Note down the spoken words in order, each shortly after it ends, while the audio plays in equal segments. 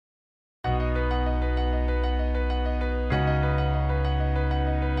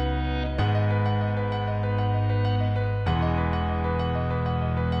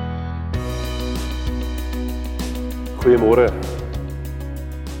Goeiemôre.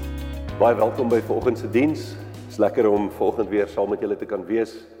 Baie welkom by vanoggend se diens. Dit is lekker om vanoggend weer saam met julle te kan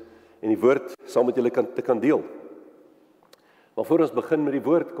wees en die woord saam met julle te kan deel. Maar voor ons begin met die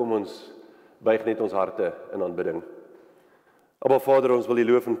woord, kom ons buig net ons harte in aanbidding. Aba Vader, ons wil U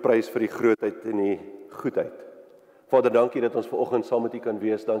loof en prys vir die grootheid en die goedheid. Vader, dankie dat ons vanoggend saam met U kan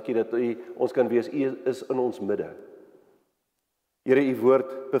wees. Dankie dat U ons kan wees. U is in ons midde. Here, U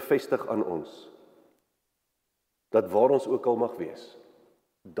woord bevestig aan ons dat waar ons ook al mag wees,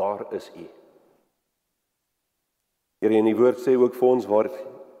 daar is U. Here, en die woord sê ook vir ons, waar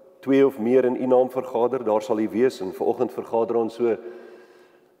twee of meer in U naam vergader, daar sal U wees, en vanoggend vergader ons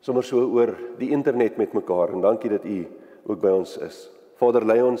sommer so oor die internet met mekaar, en dankie dat U ook by ons is. Vader,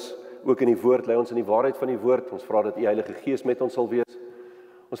 lei ons ook in die woord, lei ons in die waarheid van die woord, ons vra dat U Heilige Gees met ons sal wees,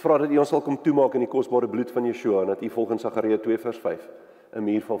 ons vra dat U ons sal kom toemaak in die kosbare bloed van Yeshua, en dat U volgens Sagaria 2 vers 5, 'n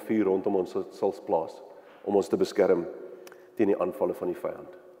muur van vuur rondom ons sal plaas, om ons te beskerm teen die aanvalle van die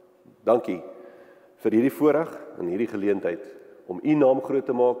vyand. Dankie vir hierdie voorreg en hierdie geleentheid om U naam groot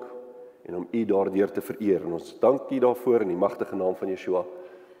te maak en om U daardeur te vereer. En ons dank U daarvoor in die magtige naam van Yeshua,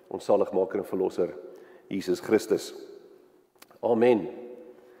 ons saligmaker en verlosser, Jesus Christus. Amen.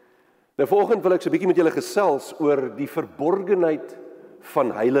 Nou vanoggend wil ek so 'n bietjie met julle gesels oor die verborgenheid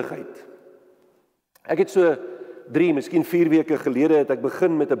van heiligheid. Ek het so 3, miskien 4 weke gelede het ek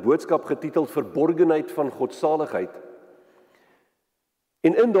begin met 'n boodskap getiteld Verborgenheid van Godsaligheid.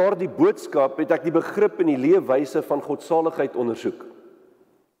 En in daardie boodskap het ek die begrip en die leefwyse van godsaligheid ondersoek.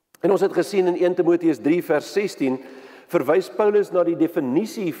 En ons het gesien in 1 Timoteus 3 vers 16 verwys Paulus na die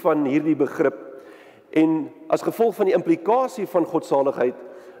definisie van hierdie begrip en as gevolg van die implikasie van godsaligheid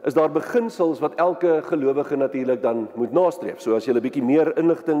is daar beginsels wat elke gelowige natuurlik dan moet nastreef. So as jy 'n bietjie meer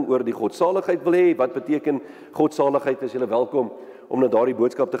inligting oor die godsaligheid wil hê, wat beteken godsaligheid, is jy welkom om na daardie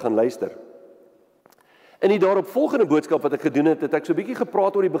boodskap te gaan luister. In die daaropvolgende boodskap wat ek gedoen het, het ek so 'n bietjie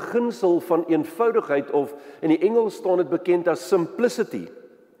gepraat oor die beginsel van eenvoudigheid, of in die Engels staan dit bekend as simplicity.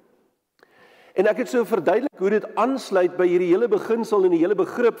 En ek het so verduidelik hoe dit aansluit by hierdie hele beginsel en die hele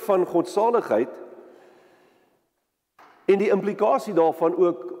begrip van godsaligheid en die implikasie daarvan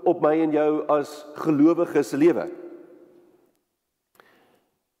ook op my en jou as gelowiges se lewe.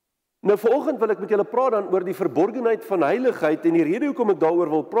 Nou vanoggend wil ek met julle praat dan oor die verborgenheid van heiligheid, en die rede hoekom ek daaroor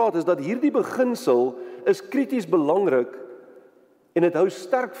wil praat is dat hierdie beginsel is krities belangrik en dit hou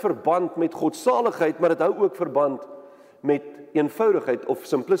sterk verband met godsaligheid, maar dit hou ook verband met eenvoudigheid of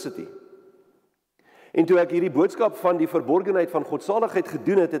simplicity. En toe ek hierdie boodskap van die verborgenheid van godsaligheid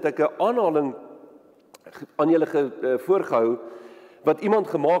gedoen het, het ek 'n aanhaling aan julle voorgehou wat iemand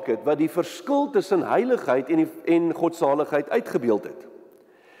gemaak het wat die verskil tussen heiligheid en godsaligheid uitgebeeld het.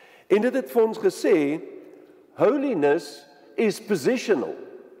 En dit het vir ons gesê, holiness is positional,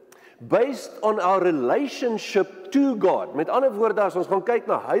 based on our relationship to God. Met ander woorde, as ons gaan kyk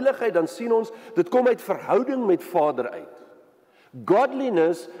na heiligheid, dan sien ons, dit kom uit verhouding met Vader uit.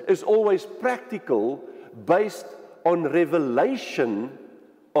 Godliness is always practical, based on revelation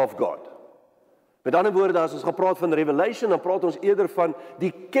of God. Met ander woorde, as ons gaan praat van revelation, dan praat ons eerder van die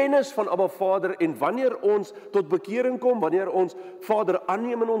kennis van Abba Vader, en wanneer ons tot bekering kom, wanneer ons Vader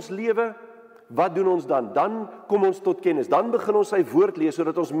aanneem in ons lewe, wat doen ons dan? Dan kom ons tot kennis, dan begin ons sy woord lees,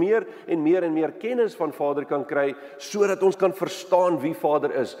 sodat ons meer en meer kennis van Vader kan kry, sodat ons kan verstaan wie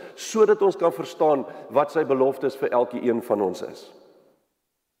Vader is, sodat ons kan verstaan wat sy beloftes vir elke een van ons is.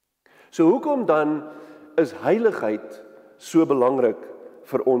 So hoekom dan is heiligheid so belangrik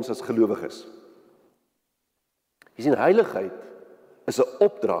vir ons as gelowiges? Jy sien, heiligheid is 'n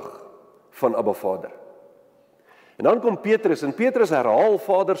opdrag van Abba Vader. En dan kom Petrus, en Petrus herhaal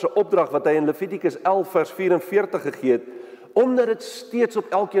Vader se opdrag wat hy in Levitikus 11 vers 44 gegee het, omdat dit steeds op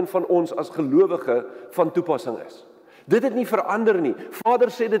elkeen van ons as gelowige van toepassing is. Dit het nie verander nie. Vader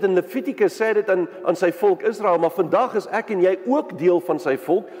sê dit in Levitikus, sê dit aan sy volk Israel, maar vandag is ek en jy ook deel van sy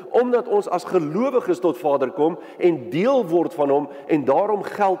volk, omdat ons as gelowiges tot Vader kom en deel word van hom, en daarom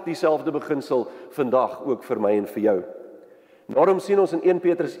geld dieselfde beginsel vandag ook vir my en vir jou. Daarom sien ons in 1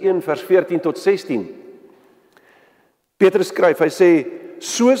 Petrus 1 vers 14 tot 16. Petrus skryf, hy sê,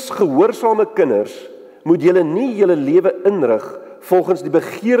 soos gehoorsame kinders, moet julle nie julle lewe inrig volgens die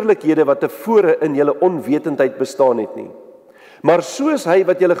begeerlikhede wat tevore in julle onwetendheid bestaan het nie. Maar soos hy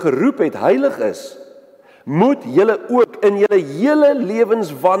wat julle geroep het heilig is, moet julle ook in julle hele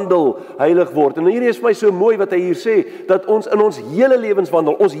lewenswandel heilig word. En hierdie is vir my so mooi wat hy hier sê, dat ons in ons hele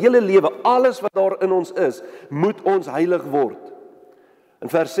lewenswandel, ons hele lewe, alles wat daar in ons is, moet ons heilig word. In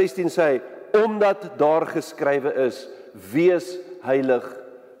vers 16 sê hy, omdat daar geskrywe is, wees heilig,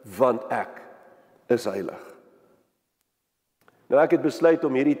 want ek is heilig. Nou ek het besluit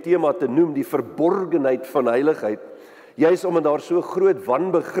om hierdie tema te noem die verborgenheid van heiligheid. Juis omdat daar so groot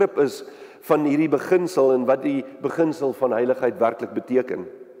wanbegrip is van hierdie beginsel en wat die beginsel van heiligheid werklik beteken.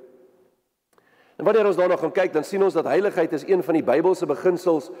 En wanneer ons daarna gaan kyk, dan sien ons dat heiligheid is een van die Bybelse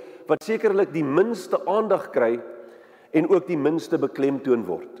beginsels wat sekerlik die minste aandag kry en ook die minste beklemtoon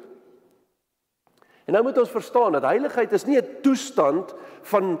word. En nou moet ons verstaan dat heiligheid is nie 'n toestand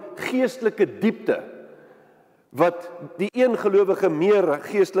van geestelike diepte wat die een gelowige meer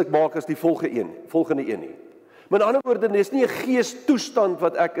geestelik maak as die volgende een nie. Met ander woorde, dit is nie 'n geestoestand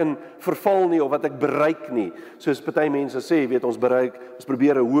wat ek in verval nie of wat ek bereik nie. Soos party mense sê, weet ons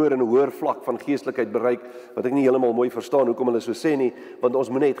probeer 'n hoër en 'n hoër vlak van geestelikheid bereik, wat ek nie heeltemal mooi verstaan hoekom hulle so sê nie, want ons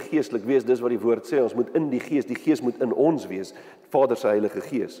moet net geestelik wees, dis wat die woord sê, ons moet in die Gees moet in ons wees, Vader se Heilige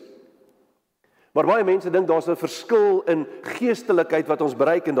Gees. Maar baie mense dink daar's 'n verskil in geestelikheid wat ons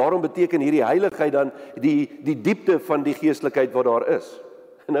bereik en daarom beteken hierdie heiligheid dan die diepte van die geestelikheid wat daar is.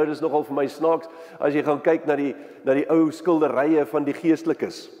 En nou dis nogal vir my snaaks as jy gaan kyk na die ou skilderye van die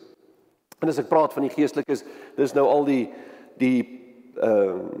geestelikes. En as ek praat van die geestelikes, dis nou al die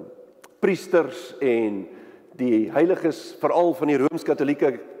priesters en die heiliges veral van die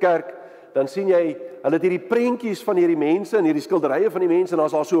Rooms-Katolieke Kerk, dan sien jy, hulle het hierdie prentjies van hierdie mense en hierdie skilderye van die mense en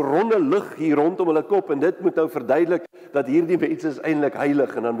daar's daar so ronde lig hier rondom hulle kop en dit moet nou verduidelik dat hierdie mense is eintlik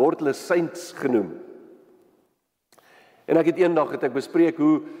heilig en dan word hulle saints genoem. En eendag het ek bespreek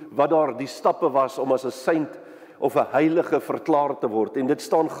wat daar die stappe was om as 'n saint of 'n heilige verklaar te word en dit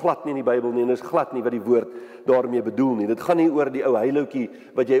staan glad nie in die Bybel nie en dit is glad nie wat die woord daarmee bedoel nie. Dit gaan nie oor die ou heiligkie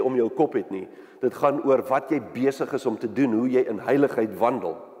wat jy om jou kop het nie. Dit gaan oor wat jy besig is om te doen, hoe jy in heiligheid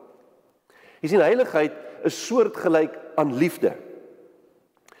wandel. Jy sien, heiligheid is soortgelyk aan liefde.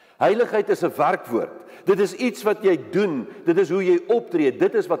 Heiligheid is 'n werkwoord. Dit is iets wat jy doen, dit is hoe jy optree,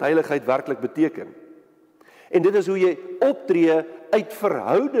 dit is wat heiligheid werklik beteken. En dit is hoe jy optree uit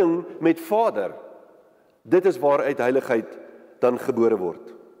verhouding met Vader. Dit is waaruit heiligheid dan gebore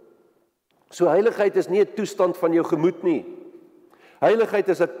word. So heiligheid is nie 'n toestand van jou gemoed nie. Heiligheid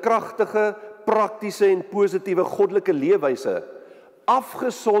is 'n kragtige, praktiese en positiewe goddelike leefwyse,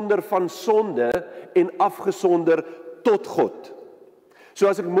 afgesonder van sonde en afgesonder tot God. So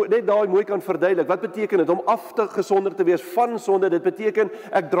as ek net daai mooi kan verduidelik, wat beteken dit om afgesonder te wees van sonde? Dit beteken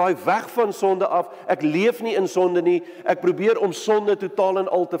ek draai weg van sonde af, ek leef nie in sonde nie, ek probeer om sonde totaal en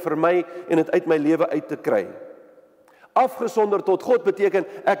al te vermy en dit uit my lewe uit te kry. Afgesonder tot God beteken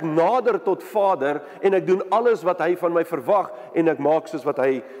ek nader tot Vader en ek doen alles wat hy van my verwag en ek maak soos wat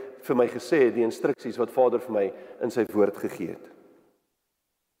hy vir my gesê het, die instruksies wat Vader vir my in sy woord gegee het.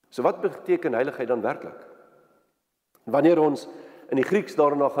 So wat beteken heiligheid dan werklik? Wanneer ons in die Grieks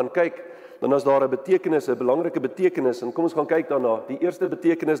daarna gaan kyk, dan is daar 'n betekenis, 'n belangrike betekenis, en kom ons gaan kyk daarna. Die eerste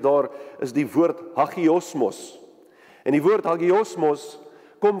betekenis daar is die woord hagiosmos. En die woord hagiosmos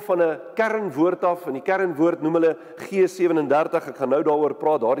kom van 'n kernwoord af, en die kernwoord noem hulle G37, ek gaan nou daaroor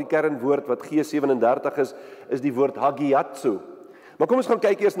praat, daardie kernwoord wat G37 is die woord hagiazo. Maar kom ons gaan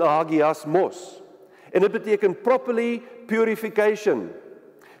kyk eers na hagiasmos. En dit beteken properly purification,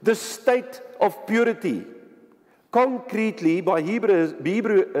 the state of purity. Concretely, by Hebraism,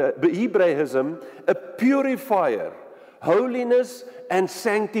 a purifier, holiness and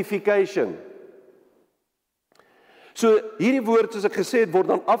sanctification. So hierdie woord, soos ek gesê het, word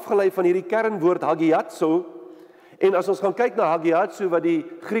dan afgelei van hierdie kernwoord hagiazo. En as ons gaan kyk na hagiazo, wat die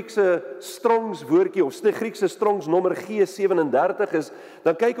Griekse Strongs woordjie of die Griekse Strongs nommer G37 is,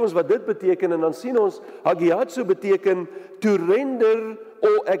 dan kyk ons wat dit beteken en dan sien ons hagiazo beteken to render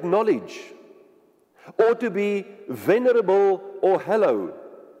or acknowledge, or to be venerable or hallowed,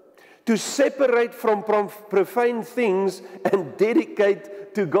 to separate from profane things and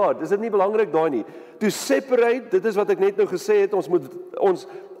dedicate to God. Is dit nie belangrik daai nie? To separate, dit is wat ek net nou gesê het, ons moet ons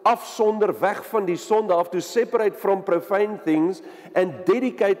afsonder weg van die sonde af, to separate from profane things and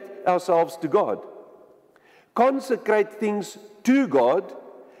dedicate ourselves to God. Consecrate things to God,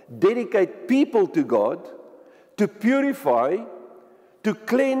 dedicate people to God, to purify, to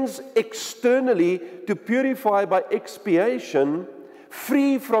cleanse externally, to purify by expiation,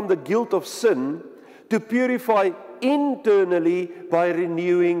 free from the guilt of sin, to purify internally by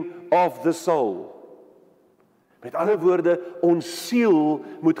renewing of the soul. Met ander woorde, ons siel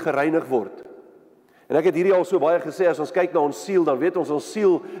moet gereinig word. En ek het hierdie al so baie gesê, as ons kyk na ons siel, dan weet ons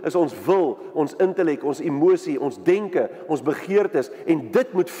siel is ons wil, ons intellek, ons emosie, ons denke, ons begeertes, en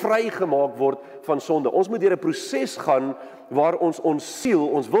dit moet vrygemaak word van sonde. Ons moet deur 'n proses gaan waar ons siel,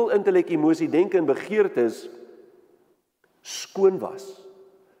 ons wil, intellek, emosie, denke en begeertes skoon was,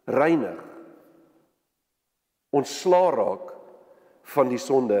 reinig, ontslaa raak van die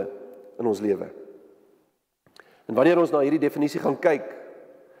sonde in ons lewe. En wanneer ons na hierdie definisie gaan kyk,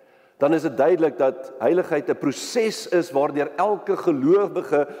 dan is dit duidelik dat heiligheid 'n proses is waardeur elke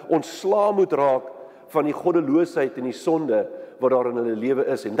gelowige ontslae moet raak van die goddeloosheid en die sonde wat daar in hulle lewe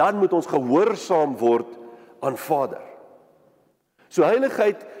is. En dan moet ons gehoorsaam word aan Vader. So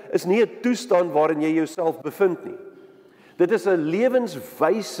heiligheid is nie 'n toestand waarin jy jouself bevind nie. Dit is 'n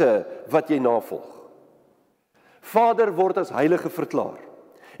lewenswyse wat jy navolg. Vader word as heilige verklaar.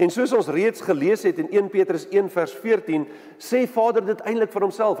 En soos ons reeds gelees het in 1 Petrus 1 vers 14, sê Vader dit eintlik van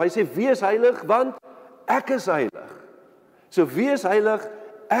homself. Hy sê, wees heilig, want ek is heilig. So wees heilig,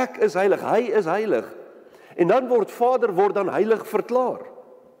 ek is heilig, hy is heilig. En dan word Vader dan heilig verklaar.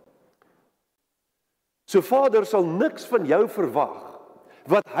 So Vader sal niks van jou verwag,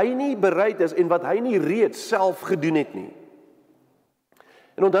 wat hy nie bereid is en wat hy nie reeds self gedoen het nie.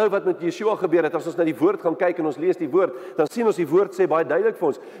 En onthou wat met Yeshua gebeur het, as ons na die woord gaan kyk en ons lees die woord, dan sien ons die woord sê baie duidelik vir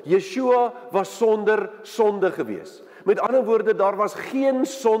ons, Yeshua was sonder sonde gewees. Met ander woorde, daar was geen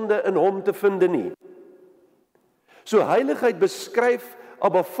sonde in hom te vind nie. So heiligheid beskryf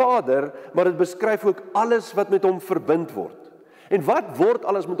Abba Vader, maar dit beskryf ook alles wat met hom verbind word. En wat word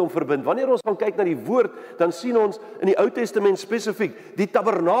alles met hom verbind? Wanneer ons gaan kyk na die woord, dan sien ons in die Ou Testament spesifiek, die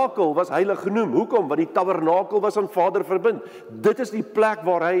tabernakel was heilig genoem. Hoekom? Want die tabernakel was aan Vader verbind. Dit is die plek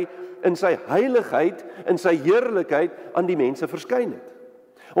waar hy in sy heiligheid, in sy heerlikheid aan die mense verskyn het.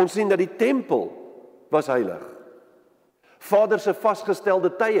 Ons sien dat die tempel was heilig. Vader se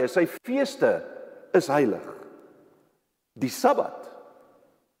vasgestelde tye, sy feeste is heilig. Die Sabbat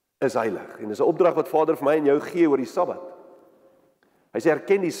is heilig. En dis 'n opdrag wat Vader vir my en jou gee oor die Sabbat. Hy sê,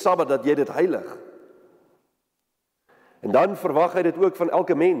 erken die Sabbat dat jy dit heilig. En dan verwag hy dit ook van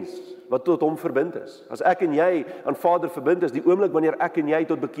elke mens wat tot hom verbind is. As ek en jy aan Vader verbind is, die oomblik wanneer ek en jy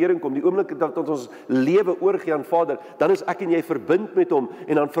tot bekering kom, die oomblik dat ons lewe oorgee aan Vader, dan is ek en jy verbind met hom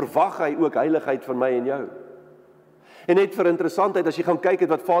en dan verwag hy ook heiligheid van my en jou. En net vir interessantheid, as jy gaan kyk het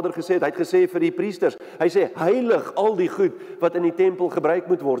wat Vader gesê het, hy het gesê vir die priesters, hy sê, heilig al die goed wat in die tempel gebruik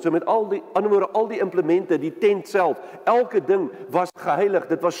moet word. So met al die implemente, die tent self, elke ding was geheilig,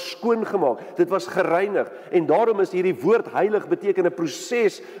 dit was skoongemaak, dit was gereinig. En daarom is hierdie woord heilig beteken 'n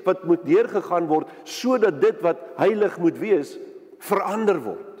proses wat moet deurgegaan word, sodat dit wat heilig moet wees, verander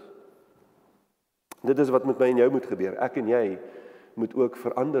word. Dit is wat met my en jou moet gebeur. Ek en jy moet ook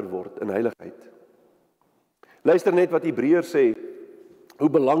verander word in heiligheid. Luister net wat Hebreërs sê, hoe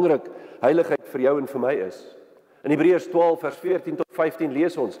belangrik heiligheid vir jou en vir my is. In Hebreërs 12 vers 14 tot 15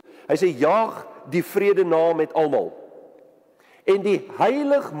 lees ons. Hy sê, jaag die vrede na met almal. En die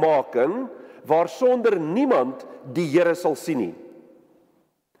heiligmaking waarsonder niemand die Here sal sien nie.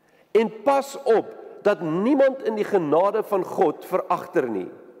 En pas op dat niemand in die genade van God veragter nie.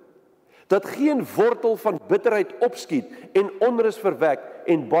 Dat geen wortel van bitterheid opskiet en onrus verwek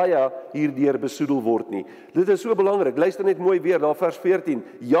en baie hierdeur besoedel word nie. Dit is so belangrik. Luister net mooi weer na vers 14.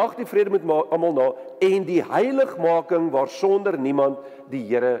 Jaag die vrede met almal na en die heiligmaking waarsonder niemand die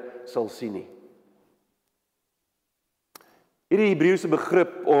Here sal sien nie. Hierdie Hebreëse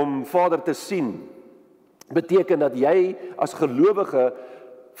begrip om Vader te sien beteken dat jy as gelowige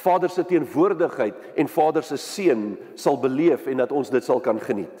Vader se teenwoordigheid en Vader se seën sal beleef en dat ons dit sal kan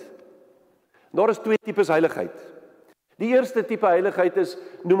geniet. Daar is twee tipes heiligheid. Die eerste tipe heiligheid is,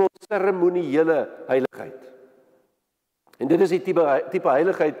 noem ons seremoniële heiligheid. En dit is die tipe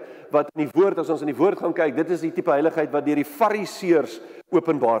heiligheid wat in die woord, as ons in die woord gaan kyk, dit is die tipe heiligheid wat deur die Fariseërs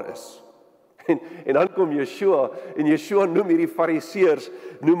openbaar is. En dan kom Yeshua, en Yeshua noem hierdie Fariseërs,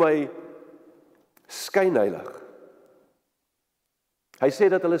 noem hy skynheilig. Hy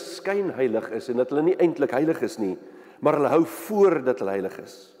sê dat hulle skynheilig is, en dat hulle nie eintlik heilig is nie, maar hulle hou voor dat hulle heilig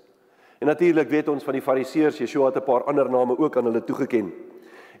is. En natuurlik weet ons van die Fariseërs, Yeshua het 'n paar ander name ook aan hulle toegeken.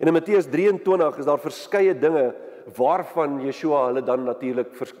 En in Matteus 23 is daar verskeie dinge waarvan Yeshua hulle dan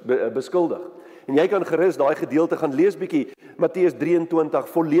natuurlik beskuldig. En jy kan gerus daai gedeelte gaan lees bietjie Matteus 23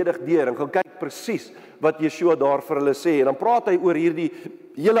 volledig deur en gaan kyk presies wat Yeshua daar vir hulle sê. En dan praat hy oor hierdie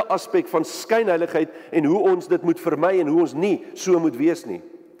hele aspek van skynheiligheid en hoe ons dit moet vermy en hoe ons nie so moet wees nie.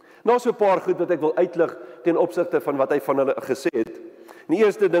 Nou so 'n paar goed wat ek wil uitlig ten opsigte van wat hy van hulle gesê het. Die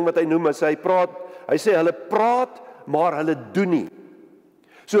eerste ding wat hy noem is hy sê hulle praat maar hulle doen nie.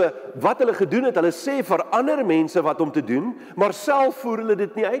 So wat hulle gedoen het, hulle sê vir ander mense wat om te doen, maar self voer hulle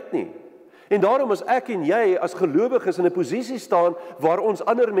dit nie uit nie. En daarom as ek en jy as gelowiges in 'n posisie staan waar ons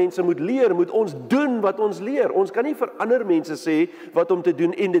ander mense moet leer, moet ons doen wat ons leer. Ons kan nie vir ander mense sê wat om te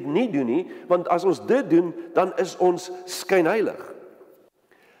doen en dit nie doen nie, want as ons dit doen, dan is ons skynheilig.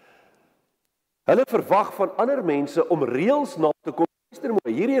 Hulle verwag van ander mense om reëls na te kom.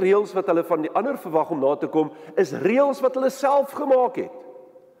 Hierdie reëls wat hulle van die ander verwag om na te kom, is reëls wat hulle self gemaak het.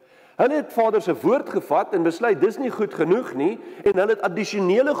 Hulle het Vader se woord gevat en besluit dis nie goed genoeg nie en hulle het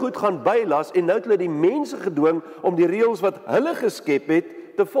addisionele goed gaan bylas en nou het hulle die mense gedwing om die reëls wat hulle geskep het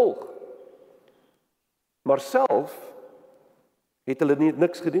te volg. Maar self het hulle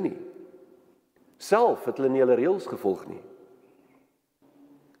niks gedoen nie. Self het hulle nie hulle reëls gevolg nie.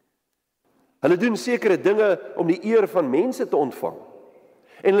 Hulle doen sekere dinge om die eer van mense te ontvang.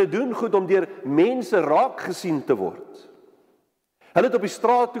 En hulle doen goed om deur mense raak gesien te word. Hulle het op die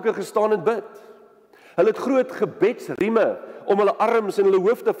straathoeke gestaan en bid. Hulle het groot gebedsrieme om hulle arms en hulle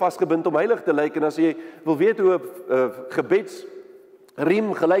hoofde vasgebind om heilig te lyk. En as jy wil weet hoe 'n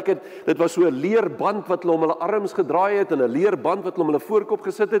gebedsriem gelyk het, dit was so 'n leerband wat hulle om hulle arms gedraai het en 'n leerband wat hulle om hulle voorkop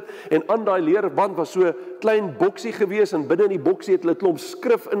gesit het. En aan daai leerband was so 'n klein boksie gewees en binne in die boksie het hulle 'n klomp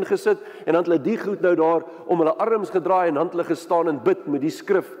skrif ingesit en dan het hulle die goed nou daar om hulle arms gedraai en dan het hulle gestaan en bid met die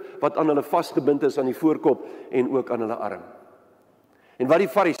skrif wat aan hulle vasgebind is aan die voorkop en ook aan hulle arm. En wat die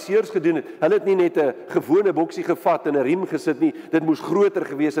fariseërs gedoen het, hulle het nie net 'n gewone boksie gevat en 'n riem gesit nie, dit moes groter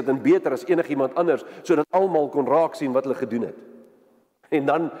gewees het en beter as enigiemand anders, sodat almal kon raak sien wat hulle gedoen het. En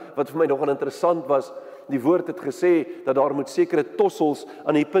dan, wat vir my nogal interessant was, die woord het gesê dat daar moet sekere tossels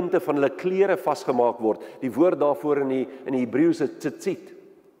aan die punte van hulle klere vasgemaak word. Die woord daarvoor in die Hebreëse tzitzit.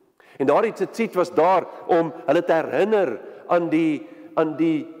 En daardie tzitzit was daar om hulle te herinner aan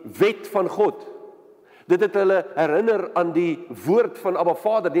die wet van God. Dit het hulle herinner aan die woord van Abba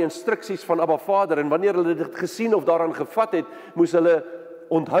Vader, die instruksies van Abba Vader, en wanneer hulle dit gesien of daaraan gevat het, moes hulle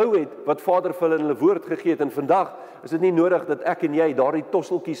onthou het wat Vader vir hulle in hulle woord gegee het. En vandag is dit nie nodig dat ek en jy daardie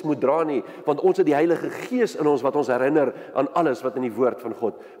tosseltjies moet dra nie, want ons het die Heilige Gees in ons wat ons herinner aan alles wat in die woord van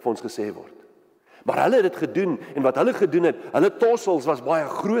God vir ons gesê word. Maar hulle het dit gedoen, en wat hulle gedoen het, hulle tossels was baie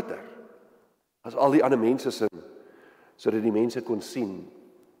groter as al die ander mense se, sodat die mense kon sien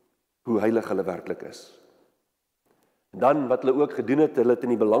hoe heilig hulle werklik is. En dan wat hulle ook gedoen het, hulle het in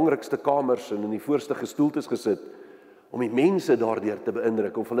die belangrikste kamers en in die voorste gestoeltes gesit, om die mense daardeur te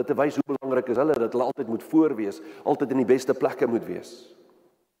beïndruk, om hulle te wys hoe belangrik is hulle, dat hulle altyd moet voorwees, altyd in die beste plekke moet wees.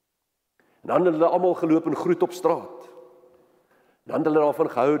 En dan het hulle almal geloop en groet op straat. En dan het hulle daarvan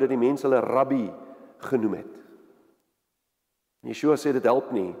gehou dat die mense hulle rabbi genoem het. En Yeshua sê dit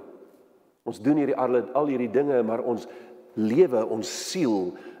help nie. Ons doen al hierdie dinge, maar ons lewe, ons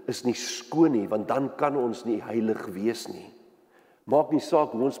siel is nie skoon nie, want dan kan ons nie heilig wees nie. Maak nie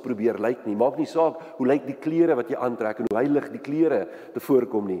saak hoe ons probeer lyk nie, maak nie saak hoe lyk die klere wat jy aantrek en hoe heilig die klere te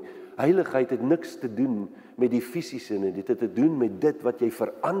voorkom nie. Heiligheid het niks te doen met die fisiese nie, dit het te doen met dit wat jy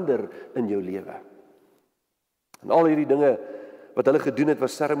verander in jou lewe. En al hierdie dinge wat hulle gedoen het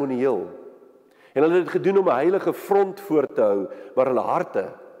was seremonieel. En hulle het dit gedoen om 'n heilige front voor te hou, maar hulle harte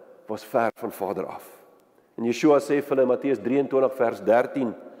was ver van Vader af. En Yeshua sê vir hulle in Matteus 23 vers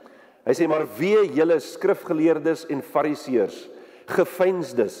 13, hy sê, maar wee julle skrifgeleerdes en fariseërs,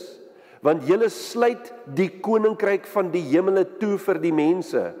 geveinsdes, want julle sluit die koninkryk van die hemele toe vir die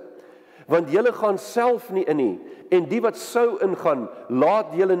mense, want julle gaan self nie in nie, en die wat sou ingaan,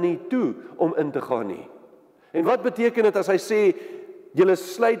 laat julle nie toe om in te gaan nie. En wat beteken dit as hy sê, julle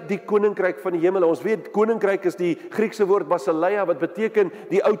sluit die koninkryk van die hemel? Ons weet, koninkryk is die Griekse woord basileia, wat beteken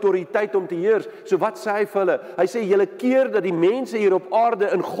die autoriteit om te heers. So wat sê hy vir hulle? Hy sê, julle keer dat die mense hier op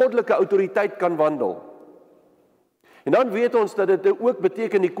aarde in goddelike autoriteit kan wandel. En dan weet ons dat dit ook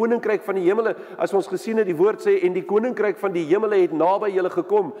beteken die koninkryk van die hemele, as ons gesien het die woord sê, en die koninkryk van die hemele het naby julle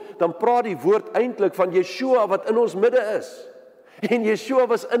gekom, dan praat die woord eintlik van Yeshua wat in ons midde is. En Yeshua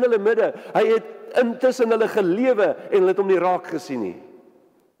was in hulle midde, hy het intussen hulle gelewe en hulle het hom nie raak gesien nie.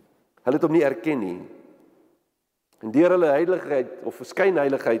 Hulle het hom nie erken nie. En deur hulle heiligheid of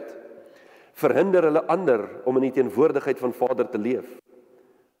skynheiligheid verhinder hulle ander om in die teenwoordigheid van Vader te leef,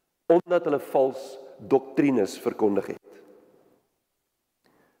 omdat hulle vals doktrines verkondig het.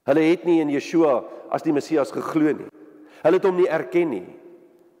 Hulle het nie in Yeshua as die Messias geglo nie. Hulle het hom nie erken nie.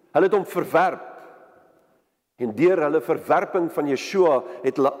 Hulle het hom verwerp. En deur hulle verwerping van Yeshua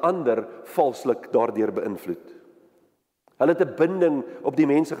het hulle ander valslik daardeur beïnvloed. Hulle het 'n binding op die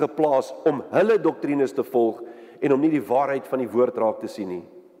mense geplaas om hulle doktrines te volg en om nie die waarheid van die woord raak te sien nie.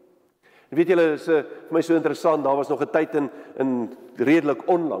 En weet julle, is vir my so interessant, daar was nog 'n tyd in redelik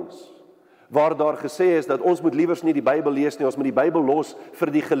onlangs, waar daar gesê is dat ons moet liewers nie die Bybel lees nie, ons moet die Bybel los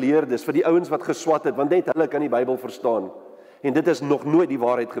vir die geleerdes, vir die ouens wat geswat het, want net hulle kan die Bybel verstaan. En dit is nog nooit die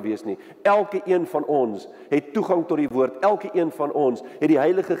waarheid gewees nie. Elke een van ons het toegang tot die woord, elke een van ons het die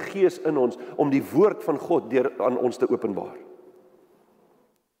Heilige Gees in ons om die woord van God deur aan ons te openbaar.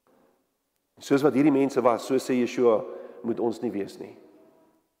 Soos wat hierdie mense was, so sê Yeshua, moet ons nie wees nie.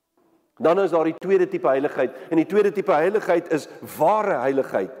 Dan is daar die tweede tipe heiligheid, en die tweede tipe heiligheid is ware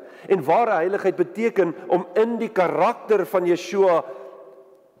heiligheid. En ware heiligheid beteken om in die karakter van Yeshua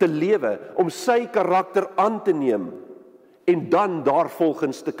te lewe, om sy karakter aan te neem en dan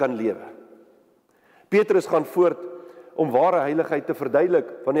daarvolgens te kan lewe. Petrus gaan voort om ware heiligheid te verduidelik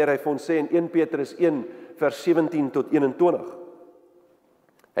wanneer hy vir ons sê in 1 Petrus 1 vers 17 tot 21.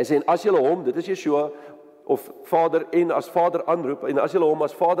 Hy sê, en as julle hom, dit is Yeshua, of Vader, en as Vader aanroep, en as julle hom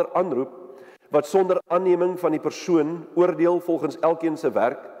as Vader aanroep, wat sonder aanneming van die persoon oordeel volgens elkeen se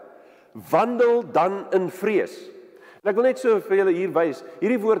werk, wandel dan in vrees. En ek wil net so vir julle hier wys,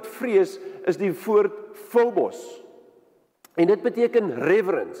 hierdie woord vrees is die woord phobos. En dit beteken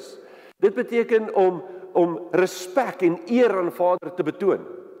reverence. Dit beteken om respek en eer aan Vader te betoon.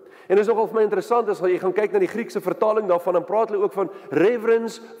 En dit is nogal vir my interessant as jy gaan kyk na die Griekse vertaling daarvan, dan praat hulle ook van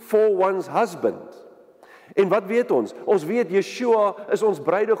reverence for one's husband. En wat weet ons? Ons weet Yeshua is ons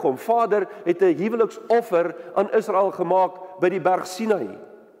bruidegom. Vader het 'n huweliksoffer aan Israel gemaak by die berg Sinai.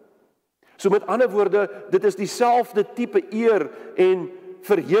 So met ander woorde, dit is dieselfde tipe eer en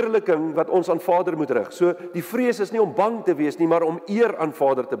verheerliking wat ons aan Vader moet rig. So die vrees is nie om bang te wees nie, maar om eer aan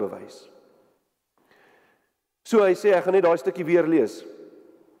Vader te bewys. So hy sê, ek gaan net daai stukkie weer lees.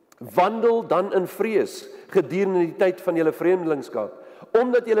 Wandel dan in vrees gedurende die tyd van julle vreemdelingskap,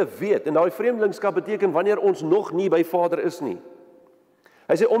 omdat julle weet, en daai vreemdelingskap beteken wanneer ons nog nie by Vader is nie.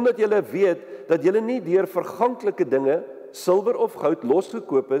 Hy sê, omdat julle weet dat julle nie deur verganklike dinge, silwer of goud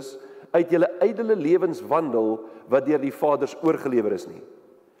losgekoop is uit julle ydelle lewenswandel wat deur die Vaders oorgelewer is nie,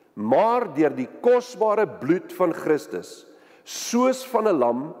 maar deur die kosbare bloed van Christus, soos van 'n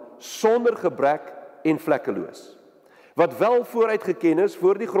lam sonder gebrek en vlekkeloos, wat wel vooruit geken is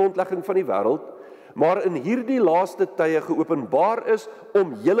voor die grondlegging van die wêreld, maar in hierdie laaste tye geopenbaar is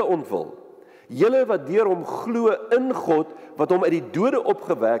om julle ontwil, julle wat deur hom glo in God, wat hom uit die dode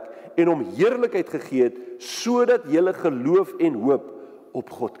opgewek en hom heerlikheid gegee het, sodat julle geloof en hoop op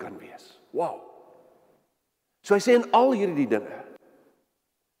God kan wees. Wow. So hy sê in al hierdie dinge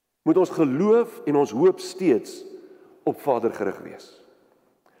moet ons geloof en ons hoop steeds op Vader gerig wees.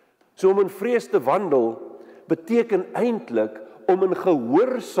 So om in vrees te wandel beteken eintlik om in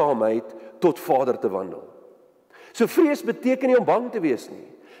gehoorsaamheid tot Vader te wandel. So vrees beteken nie om bang te wees nie.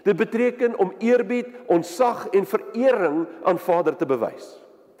 Dit beteken om eerbied, ontzag en verering aan Vader te bewys.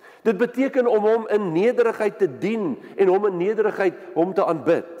 Dit beteken om hom in nederigheid te dien en hom in nederigheid hom te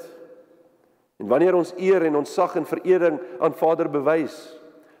aanbid. En wanneer ons eer en ontzag en verering aan Vader bewys,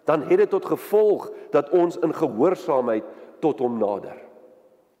 dan het dit tot gevolg dat ons in gehoorsaamheid tot hom nader.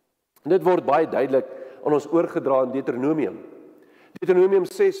 En dit word baie duidelik aan ons oorgedra in Deuteronomium. Deuteronomium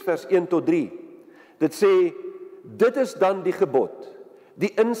 6 vers 1 tot 3. Dit sê, dit is dan die gebod, die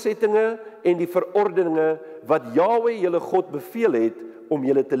insettinge en die verordeninge wat Jahwe julle God beveel het om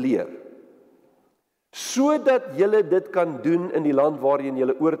julle te leer, sodat julle dit kan doen in die land waarheen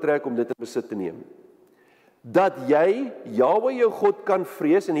julle oortrek om dit in besit te neem. Dat jy Jahwe jou God kan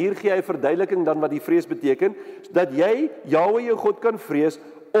vrees, en hier gee hy verduideliking dan wat die vrees beteken, dat jy Jahwe jou God kan vrees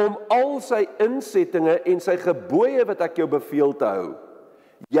om al sy insettinge en sy gebooie wat ek jou beveel te hou.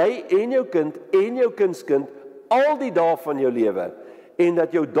 Jy en jou kind en jou kindskind al die dae van jou lewe, en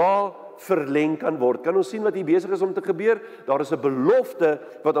dat jou dae verleng kan word. Kan ons sien wat hier besig is om te gebeur? Daar is 'n belofte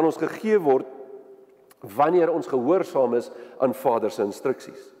wat aan ons gegee word wanneer ons gehoorsaam is aan Vader se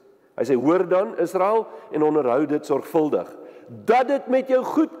instruksies. Hy sê, hoor dan Israel en onderhou dit sorgvuldig, dat dit met jou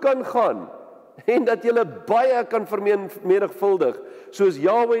goed kan gaan en dat jy baie kan vermenigvuldig, soos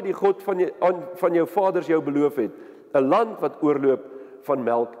Jahwe die God van jou vaders jou beloof het, 'n land wat oorloop van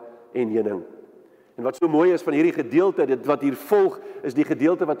melk en honing. En wat so mooi is van hierdie gedeelte, dit wat hier volg, is die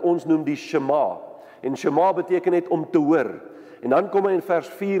gedeelte wat ons noem die Shema. En Shema beteken net om te hoor. En dan kom hy in vers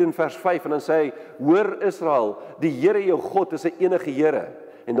 4 en vers 5 en dan sê hy, hoor Israel, die Here jou God is 'n enige Here.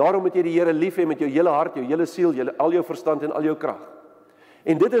 En daarom moet jy die Here lief hê met jou hele hart, jou hele siel, al jou verstand en al jou krag.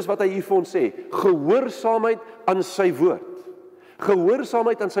 En dit is wat hy hier vir ons sê, gehoorsaamheid aan sy woord.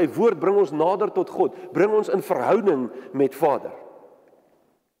 Gehoorsaamheid aan sy woord bring ons nader tot God, bring ons in verhouding met Vader.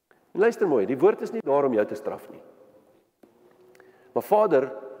 En luister mooi, die woord is nie daar om jou te straf nie. Maar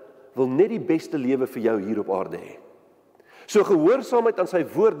Vader wil net die beste lewe vir jou hier op aarde hê. So gehoorsaamheid aan sy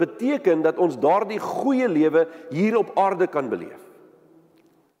woord beteken dat ons daardie goeie lewe hier op aarde kan beleef.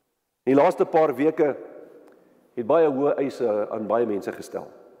 In die laaste paar weke het baie hoë eise aan baie mense gestel.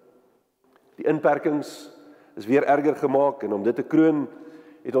 Die inperkings is weer erger gemaak en om dit te kroon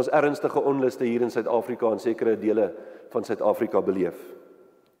het ons ernstige onluste hier in Suid-Afrika en sekere dele van Suid-Afrika beleef.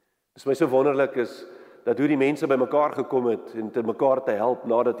 Dit is my so wonderlik is dat hoe die mense bymekaar gekom het en te mekaar te help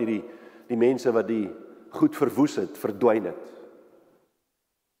nadat die mense wat die goed verwoes het, verdwyn het.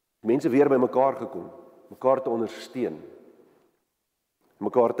 Mense weer bymekaar gekom, mekaar te ondersteun,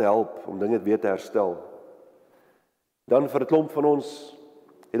 mekaar te help om dinge weer te herstel. Dan vir 'n klomp van ons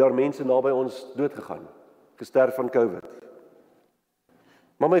het daar mense naby ons doodgegaan, gesterf van COVID.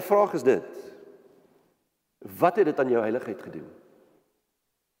 Maar my vraag is dit, wat het dit aan jou heiligheid gedoen?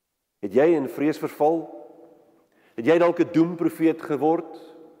 Het jy in vrees verval? Het jy dalk 'n doemprofeet geword?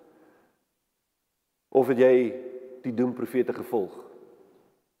 Of het jy die doemprofete gevolg?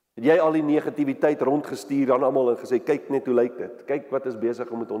 Het jy al die negativiteit rondgestuur aan almal en gesê, kyk net hoe lyk dit, kyk wat is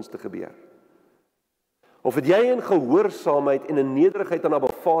besig om met ons te gebeur? Of het jy in gehoorsaamheid en in nederigheid aan Abba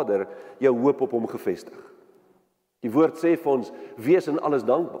Vader jou hoop op hom gevestig? Die woord sê vir ons, wees in alles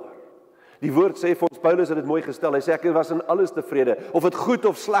dankbaar. Die woord sê vir ons, Paulus het dit mooi gestel, hy sê ek was in alles tevrede, of het goed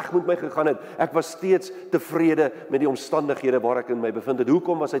of sleg met my gegaan het, ek was steeds tevrede met die omstandighede waar ek in my bevind het.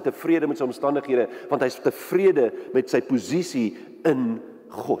 Hoekom was hy tevrede met sy omstandighede? Want hy is tevrede met sy posisie in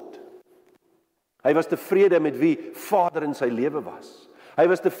God. Hy was tevrede met wie Vader in sy lewe was. Hy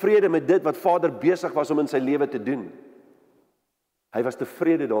was tevrede met dit wat Vader besig was om in sy lewe te doen. Hy was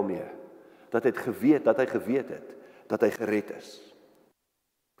tevrede daarmee, dat hy geweet het, dat hy gered is.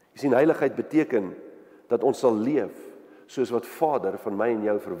 Jy sien, heiligheid beteken dat ons sal leef soos wat Vader van my en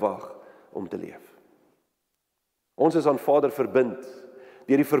jou verwag om te leef. Ons is aan Vader verbind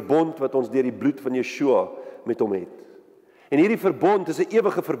deur die verbond wat ons deur die bloed van Yeshua met hom het. En hierdie verbond is 'n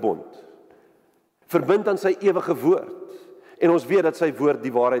ewige verbond. Verbind aan sy ewige woord. En ons weet dat sy woord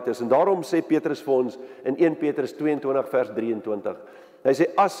die waarheid is. En daarom sê Petrus vir ons in 1 Petrus 22 vers 23. Hy sê,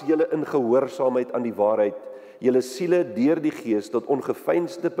 as julle in gehoorsaamheid aan die waarheid julle siele deur die Gees tot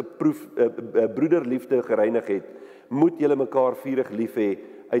ongeveinsde broederliefde gereinig het, moet julle mekaar vurig lief hê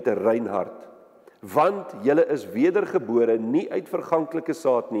uit 'n rein hart. Want julle is wedergebore nie uit verganklike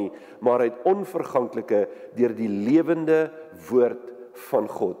saad nie, maar uit onverganklike deur die lewende woord van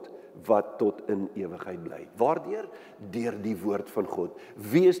God wat tot in ewigheid bly. Waardeur? Deur die woord van God.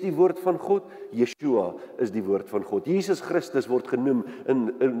 Wie is die woord van God? Yeshua is die woord van God. Jesus Christus word genoem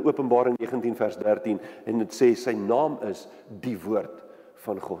in Openbaring 19 vers 13 en dit sê sy naam is die woord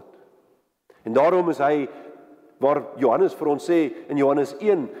van God. En daarom is hy, waar Johannes vir ons sê, in Johannes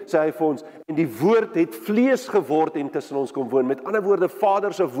 1, sê hy vir ons, en die woord het vlees geword en tussen ons kom woon. Met ander woorde,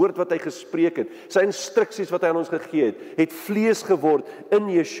 Vader se woord wat hy gespreek het, sy instruksies wat hy aan ons gegee het vlees geword in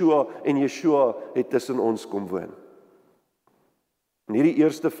Yeshua en Yeshua het tussen ons kom woon. En hierdie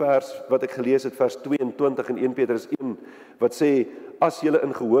eerste vers wat ek gelees het, vers 22 in 1 Petrus 1, wat sê, as julle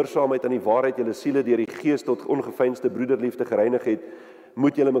in gehoorsaamheid aan die waarheid julle siele deur die Gees tot ongeveinsde broederliefde gereinig het,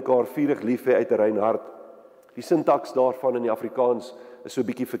 moet julle mekaar vurig lief hê uit 'n rein hart. Die sintaks daarvan in die Afrikaans is so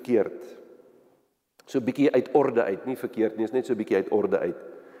bietjie verkeerd. So bietjie uit orde uit, nie verkeerd nie, is net so bietjie uit orde uit.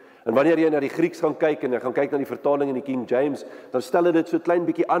 En wanneer jy na die Grieks gaan kyk en jy gaan kyk na die vertaling in die King James, dan stel dit so klein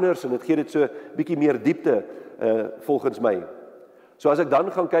bietjie anders en dit gee dit so bietjie meer diepte volgens my. So as ek dan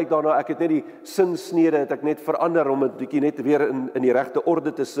gaan kyk daarna, ek het net die sinsnede het ek net verander om dit bietjie net weer in die regte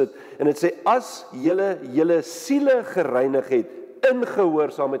orde te sit en dit sê as julle siele gereinig het in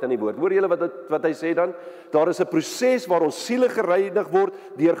gehoorsaamheid aan die woord. Hoor julle wat hy sê dan? Daar is 'n proses waar ons siele gereinig word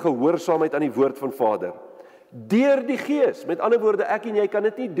deur gehoorsaamheid aan die woord van Vader. Deur die Gees. Met ander woorde, ek en jy kan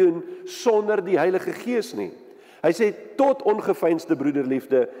dit nie doen sonder die Heilige Gees nie. Hy sê tot ongeveinsde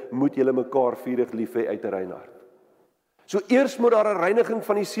broederliefde moet julle mekaar vurig lief hê uit 'n rein hart. So eers moet daar 'n reiniging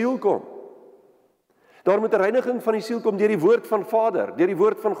van die siel kom. Daar moet 'n reiniging van die siel kom deur die woord van Vader, deur die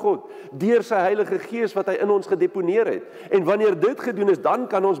woord van God, deur sy Heilige Gees wat hy in ons gedeponeer het. En wanneer dit gedoen is, dan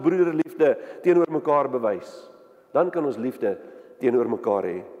kan ons broederliefde teenoor mekaar bewys. Dan kan ons liefde teenoor mekaar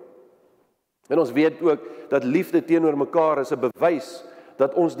hê. En ons weet ook dat liefde teenoor mekaar is 'n bewys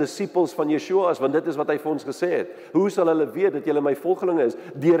dat ons disippels van Yeshua is, want dit is wat hy vir ons gesê het. Hoe sal hulle weet dat julle my volgelinge is?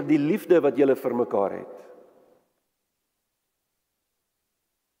 Deur die liefde wat julle vir mekaar het.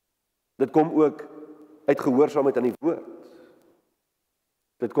 Dit kom ook uit gehoorsaamheid aan die woord.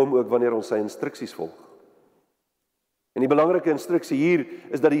 Dit kom ook wanneer ons sy instruksies volg. En die belangrike instruksie hier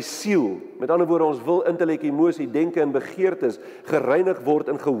is dat die siel, met ander woorde ons wil, intellek, emosie, denke en begeertes gereinig word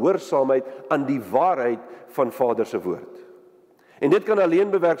in gehoorsaamheid aan die waarheid van Vader se woord. En dit kan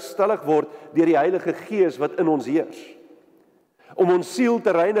alleen bewerkstellig word deur die Heilige Gees wat in ons heers. Om ons siel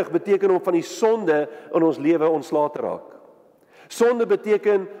te reinig beteken om van die sonde in ons lewe ontslae te raak. Sonde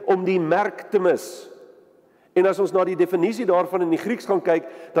beteken om die merk te mis. En as ons na die definisie daarvan in die Grieks gaan kyk,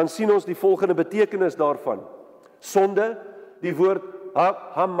 dan sien ons die volgende betekenis daarvan. Sonde, die woord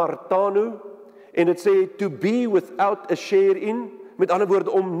hamartanu, en dit sê to be without a share in, met ander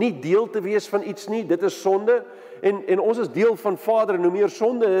woorde om nie deel te wees van iets nie, dit is sonde, en ons is deel van Vader, en hoe meer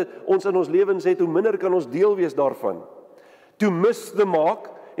sonde ons in ons lewens het, hoe minder kan ons deel wees daarvan. To miss the mark,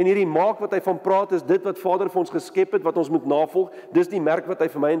 en hierdie maak wat hy van praat is dit wat Vader vir ons geskep het, wat ons moet navolg, dis die merk wat hy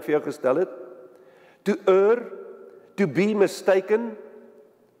vir my en vir jou gestel het. To err, to be mistaken,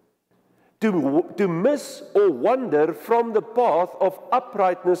 to miss or wander from the path of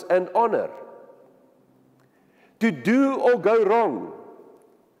uprightness and honor. To do or go wrong.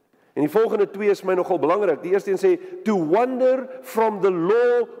 En die volgende twee is my nogal belangrik. Die eerste een sê, to wander from the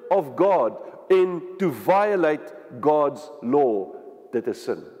law of God and to violate God's law. Dit is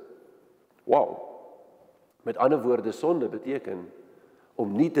sin. Wow. Met ander woorde, sonde beteken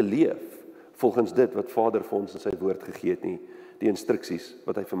om nie te leef volgens dit wat Vader vir ons in sy woord gegee het nie, die instruksies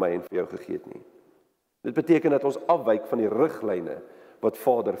wat hy vir my en vir jou gegee het nie. Dit beteken dat ons afwyk van die riglyne wat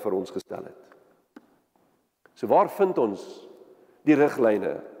Vader vir ons gestel het. So waar vind ons die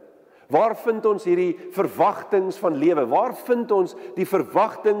riglyne? Waar vind ons hierdie verwagtings van lewe? Waar vind ons die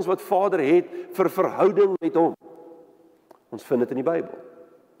verwagtings wat Vader het vir verhouding met hom? Ons vind dit in die Bybel.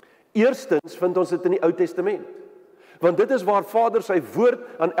 Eerstens vind ons dit in die Ou Testament. Want dit is waar Vader sy woord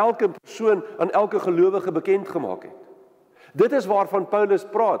aan elke persoon, aan elke gelowige bekend gemaak het. Dit is waarvan Paulus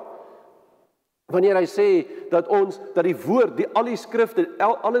praat, wanneer hy sê dat die woord, alle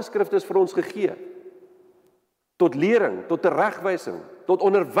skrifte is vir ons gegee, tot lering, tot teregwysing, tot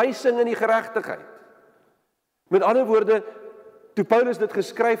onderwysing in die geregtigheid. Met ander woorde, toe Paulus dit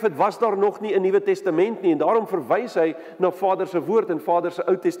geskryf het, was daar nog nie 'n Nuwe Testament nie, en daarom verwys hy na Vader se woord en Vader se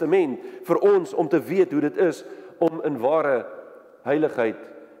Ou Testament vir ons om te weet hoe dit is om in ware heiligheid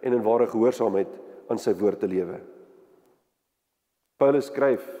en in ware gehoorsaamheid aan sy woord te lewe. Paulus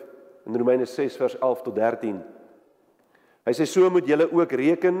skryf in Romeine 6 vers 11 tot 13. Hy sê, so moet julle ook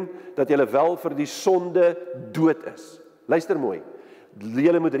reken dat julle wel vir die sonde dood is. Luister mooi.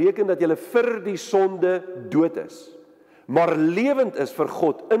 Julle moet reken dat julle vir die sonde dood is, maar lewend is vir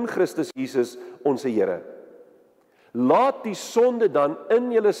God in Christus Jesus ons Here. Laat die sonde dan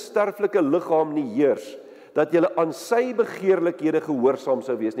in julle sterflike liggaam nie heers, dat julle aan sy begeerlikhede gehoorsaam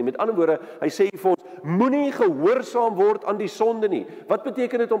sou wees nie. Met ander woorde, hy sê vir ons, moenie gehoorsaam word aan die sonde nie. Wat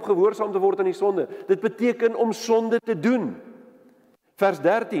beteken dit om gehoorsaam te word aan die sonde? Dit beteken om sonde te doen. Vers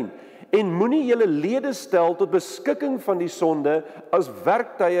 13, en moenie julle lede stel tot beskikking van die sonde as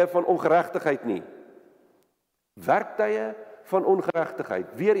werktuie van ongeregtigheid nie. Werktuie van ongeregtigheid.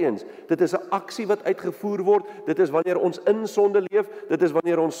 Weereens, dit is 'n aksie wat uitgevoer word, dit is wanneer ons in sonde leef, dit is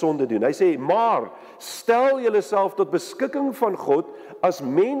wanneer ons sonde doen. Hy sê, maar stel julleself tot beskikking van God as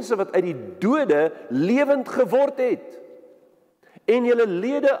mense wat uit die dode lewend geword het, en julle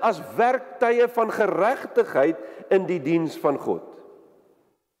lede as werktuie van geregtigheid in die diens van God.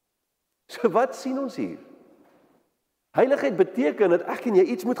 So wat sien ons hier? Heiligheid beteken dat ek en jy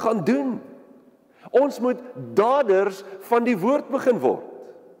iets moet gaan doen. Ons moet daders van die woord begin word.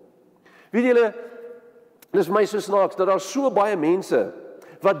 Weet julle, dit is vir my so snaaks, dat daar so baie mense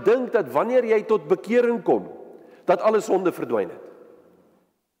wat dink dat wanneer jy tot bekering kom, dat alle sonde verdwyn het.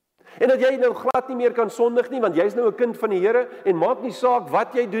 En dat jy nou glad nie meer kan sondig nie, want jy's nou 'n kind van die Here, en maak nie saak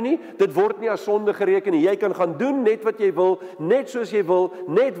wat jy doen nie, dit word nie as sonde gereken nie. Jy kan gaan doen net wat jy wil, net soos jy wil,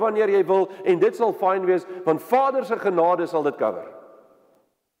 net wanneer jy wil, en dit sal fyn wees, want Vader se genade sal dit cover.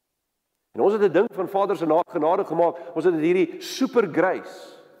 En ons het 'n ding van Vader se genade gemaak, ons het dit hierdie super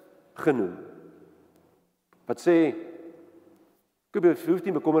grace genoem. Wat sê, ek hoef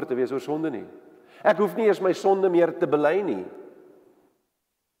nie bekommerd te wees oor sonde nie. Ek hoef nie eers my sonde meer te bely nie.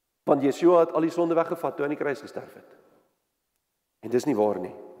 Want Yeshua het al die sonde weggevat toe hy aan die kruis gesterf het. En dis nie waar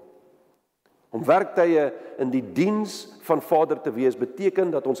nie. Om werktuie in die diens van Vader te wees,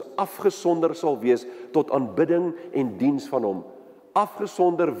 beteken dat ons afgesonder sal wees tot aanbidding en diens van hom.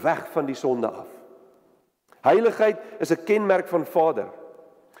 Afgesonder weg van die sonde af. Heiligheid is 'n kenmerk van Vader.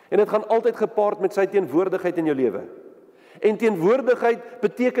 En dit gaan altyd gepaard met sy teenwoordigheid in jou lewe. En teenwoordigheid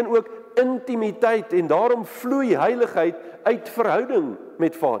beteken ook intimiteit, en daarom vloei heiligheid uit verhouding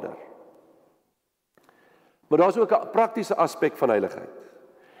met Vader. Maar daar is ook 'n praktiese aspek van heiligheid.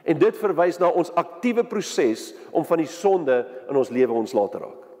 En dit verwys na ons aktiewe proses om van die sonde in ons lewe ontslae te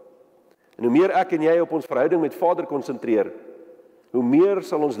raak. En hoe meer ek en jy op ons verhouding met Vader konsentreer, hoe meer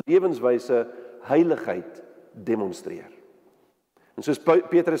sal ons lewenswyse heiligheid demonstreer. En soos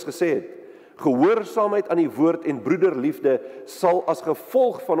Petrus gesê het, gehoorsaamheid aan die woord en broederliefde sal as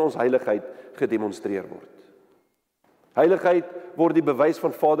gevolg van ons heiligheid gedemonstreer word. Heiligheid word die bewys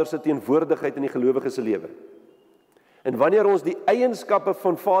van Vader se teenwoordigheid in die gelowige se lewe. En wanneer ons die eienskappe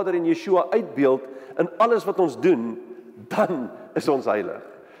van Vader en Yeshua uitbeeld in alles wat ons doen, dan is ons heilig.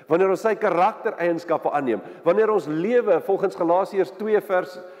 Wanneer ons sy karaktereienskappe aanneem, wanneer ons lewe volgens Galasiërs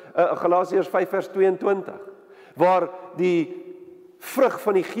 5 vers 22, waar die vrug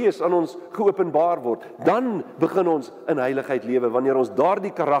van die Gees aan ons geopenbaar word, dan begin ons in heiligheid lewe, wanneer ons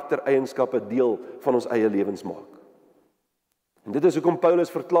daardie karaktereienskappe deel van ons eie lewens maak. En dit is hoekom Paulus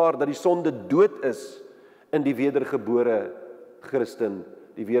verklaar dat die sonde dood is in die wedergebore Christen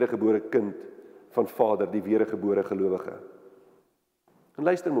die wedergebore kind van Vader, die wedergebore gelowige. En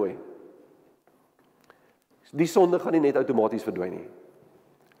luister mooi. Die sonde gaan nie net outomaties verdwyn nie.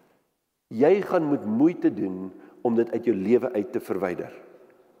 Jy gaan moet moeite doen om dit uit jou lewe uit te verwyder.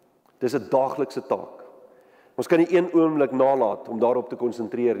 Dis 'n daaglikse taak. Ons kan nie een oomblik nalat om daarop te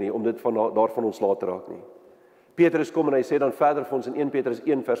konsentreer nie, om dit daarvan ontslae te raak nie. Petrus kom en hy sê dan verder vir ons in 1 Petrus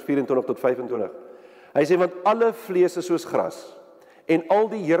 1 vers 24 tot 25. Hy sê, want alle vlees is soos gras, en al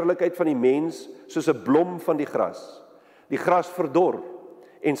die heerlikheid van die mens soos 'n blom van die gras. Die gras verdor,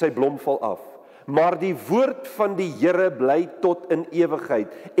 en sy blom val af. Maar die woord van die Here bly tot in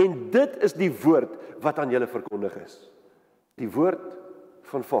ewigheid. En dit is die woord wat aan julle verkondig is. Die woord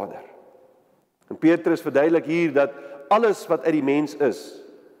van Vader. En Petrus verduidelik hier dat alles wat uit die mens is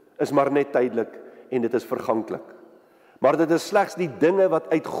maar net tydelik en dit is verganklik. Maar dit is slegs die dinge wat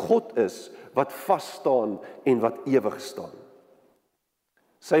uit God is, wat vas staan en wat ewig staan.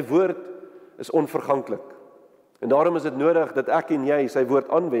 Sy woord is onverganklik. En daarom is dit nodig dat ek en jy sy woord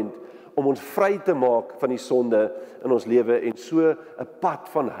aanwend om ons vry te maak van die sonde in ons lewe en so 'n pad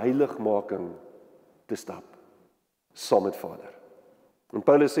van heiligmaking te stap saam met Vader. En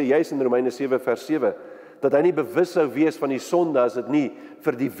Paulus sê juis in Romeine 7 vers 7 dat hy nie bewus sou wees van die sonde as dit nie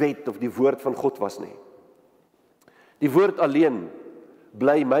vir die wet of die woord van God was nie. Die woord alleen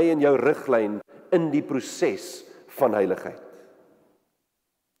bly my en jou riglyn in die proses van heiligheid.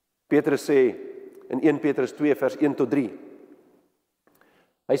 Petrus sê in 1 Petrus 2 vers 1 tot 3.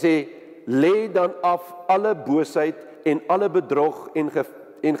 Hy sê, lê dan af alle boosheid en alle bedrog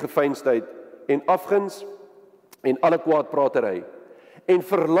en geveinsdheid en afguns en alle kwaadpratery. En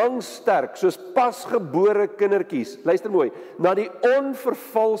verlang sterk soos pasgebore kindertjies, luister mooi, na die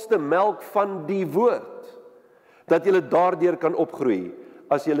onvervalste melk van die woord, dat julle daardeur kan opgroei,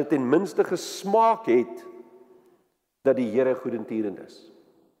 as julle ten minste gesmaak het dat die Here goedentierend is.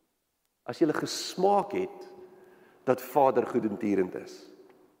 As julle gesmaak het dat Vader goedentierend is.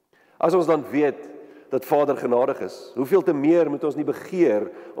 As ons dan weet dat Vader genadig is, hoeveel te meer moet ons nie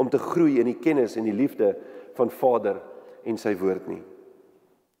begeer om te groei in die kennis en die liefde van Vader en sy woord nie.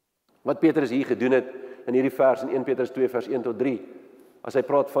 Wat Petrus hier gedoen het in hierdie vers in 1 Petrus 2 vers 1 tot 3, as hy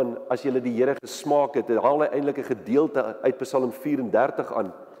praat van as julle die Here gesmaak het, haal hy eintlik 'n gedeelte uit Psalm 34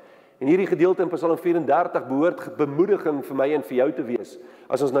 aan. En hierdie gedeelte in Psalm 34 behoort bemoediging vir my en vir jou te wees,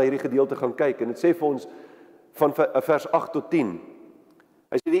 as ons na hierdie gedeelte gaan kyk. En dit sê vir ons van vers 8 tot 10.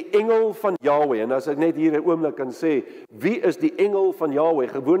 Hy sê die engel van Yahweh, en as ek net hier 'n oomblik kan sê, wie is die engel van Yahweh?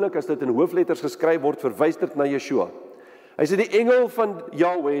 Gewoonlik as dit in hoofletters geskryf word, verwys dit na Yeshua. Hy sê die engel van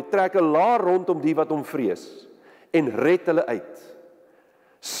Yahweh trek 'n laar rondom die wat hom vrees en red hulle uit.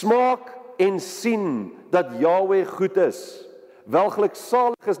 Smaak en sien dat Yahweh goed is.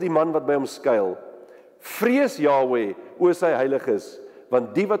 Welgeluksalig is die man wat by hom skuil. Vrees Yahweh, o sy heiliges,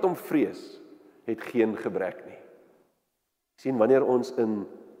 want die wat hom vrees, het geen gebrek nie. Sien, wanneer ons in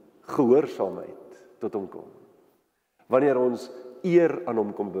gehoorsaamheid tot hom kom, wanneer ons eer aan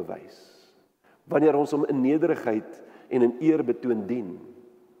hom kom bewys, wanneer ons hom in nederigheid en in eer betoon dien,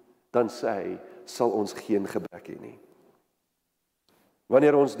 dan sê hy, sal ons geen gebrek hê nie.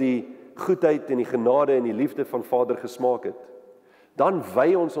 Wanneer ons die goedheid en die genade en die liefde van Vader gesmaak het, dan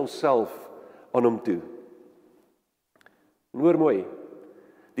wy ons onsself aan hom toe. En hoor mooi,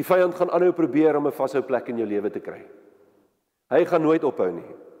 die vyand gaan aanhou probeer om 'n vashou plek in jou lewe te kry. Hy gaan nooit ophou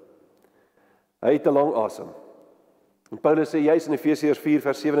nie. Hy het te lank asem. En Paulus sê juis in Efesiërs 4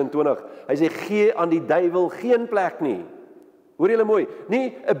 vers 27, hy sê gee aan die duiwel geen plek nie. Hoor julle mooi,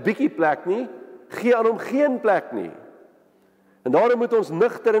 nie 'n bietjie plek nie, gee aan hom geen plek nie. En daarom moet ons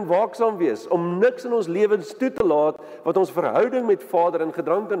nugter en waaksaam wees, om niks in ons lewens toe te laat, wat ons verhouding met Vader in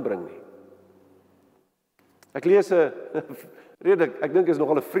gedrang kan bring nie. Ek lees ek dink is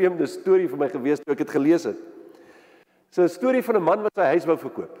nogal 'n vreemde storie vir my gewees toe ek dit gelees het. Dit is 'n storie van 'n man wat sy huis wou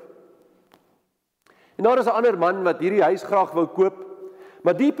verkoop. En daar is 'n ander man wat hierdie huis graag wou koop,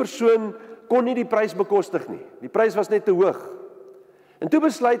 maar die persoon kon nie die prys bekostig nie. Die prys was net te hoog. En toe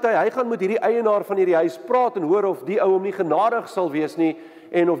besluit hy gaan met hierdie eienaar van hierdie huis praat en hoor of die ou hom nie genadig sal wees nie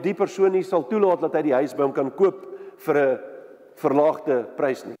en of die persoon nie sal toelaat dat hy die huis by hom kan koop vir 'n verlaagde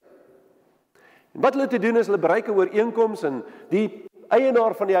prys nie. En wat hulle te doen is hulle bereik 'n ooreenkoms en die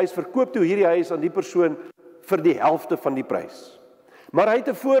eienaar van die huis verkoop toe hierdie huis aan die persoon vir die helfte van die prys. Maar hy het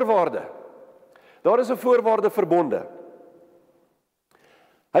 'n voorwaarde. Daar is 'n voorwaarde verbonde.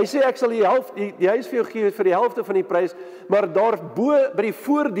 Hy sê ek sal die huis vir jou gee vir die helfte van die prys, maar daar bo by die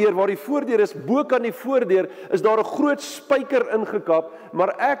voordeur waar die voordeur is, bo kan die voordeur is daar 'n groot spyker ingekap,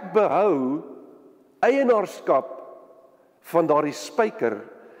 maar ek behou eienaarskap van daardie spyker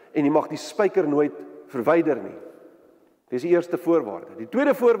en jy mag die spyker nooit verwyder nie. Dis die eerste voorwaarde. Die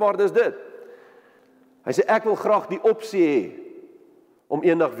tweede voorwaarde is dit. Hy sê ek wil graag die opsie hê om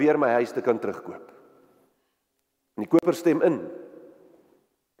eendag weer my huis te kan terugkoop. En die koper stem in.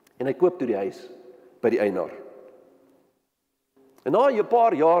 En hy koop toe die huis by die eienaar. En na 'n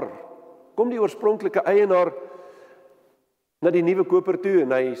paar jaar kom die oorspronklike eienaar na die nuwe koper toe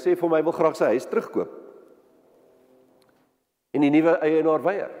en hy sê vir hom hy wil graag sy huis terugkoop. En die nuwe eienaar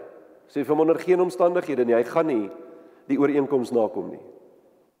weier. Sê vir hom onder geen omstandighede nie, hy gaan nie die ooreenkoms nakom nie.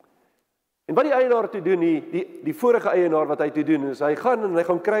 En wat die eienaar toe doen, die vorige eienaar wat hy toe doen, is hy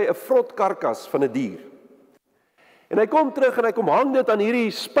gaan kry 'n vrot karkas van 'n dier. En hy kom terug en hy kom hang dit aan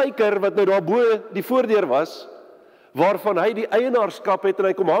hierdie spyker wat nou daar bo die voordeur was, waarvan hy die eienaarskap het, en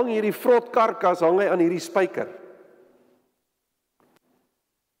hy kom hang hierdie vrot karkas hang hy aan hierdie spyker.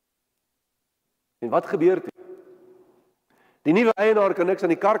 En wat gebeur toe? Die nuwe eienaar kan niks aan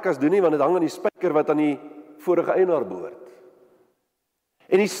die karkas doen nie, want dit hang aan die spyker wat aan die vorige eienaar behoort.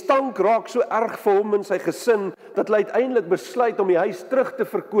 En die stank raak so erg vir hom en sy gesin, dat hulle uiteindelik besluit om die huis terug te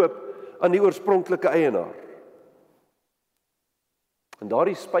verkoop aan die oorspronklike eienaar. En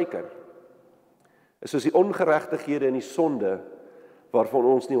daardie spyker is soos die ongeregtighede en die sonde waarvan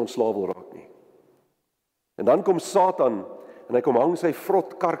ons nie ontslae wil raak nie. En dan kom Satan en hy kom hang sy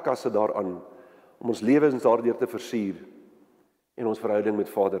vrot karkasse daaraan om ons lewens daardeur te versuur en ons verhouding met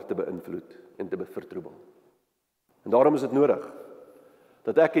Vader te beïnvloed en te vertroebel. En daarom is dit nodig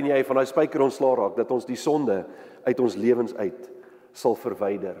dat ek en jy van daai spyker ontslae raak, dat ons die sonde uit ons lewens uit sal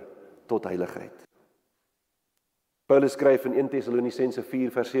verwyder tot heiligheid. Paulus skryf in 1 Tessalonisense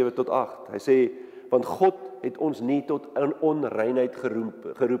 4 vers 7 tot 8. Hy sê, want God het ons nie tot onreinheid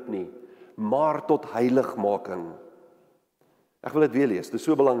geroep nie, maar tot heiligmaking. Ek wil dit weer lees, dit is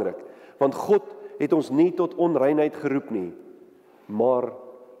so belangrik. Want God het ons nie tot onreinheid geroep nie, maar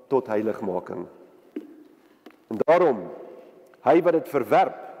tot heiligmaking. En daarom, hy wat dit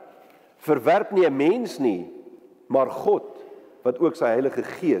verwerp nie 'n mens nie, maar God, wat ook sy Heilige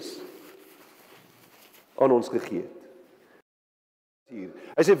Gees aan ons gegee het.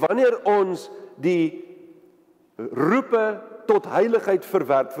 Hy sê, wanneer ons die roepe tot heiligheid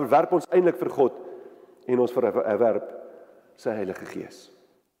verwerp ons eintlik vir God, en ons verwerp sy Heilige Gees.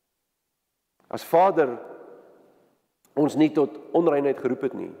 As Vader ons nie tot onreinheid geroep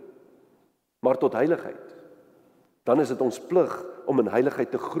het nie, maar tot heiligheid, dan is dit ons plig om in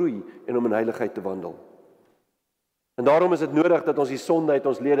heiligheid te groei en om in heiligheid te wandel. En daarom is dit nodig dat ons die sonde uit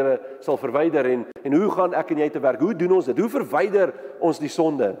ons lewe sal verwyder. En hoe gaan ek en jy te werk? Hoe doen ons dit? Hoe verwyder ons die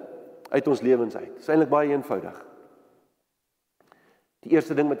sonde uit ons lewens uit? Dit is eintlik baie eenvoudig. Die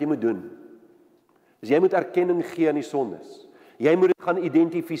eerste ding wat jy moet doen, is jy moet erkenning gee aan die sondes. Jy moet dit gaan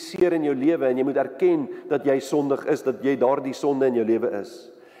identifiseer in jou lewe en jy moet erken dat jy sondig is, dat jy daardie sonde in jou lewe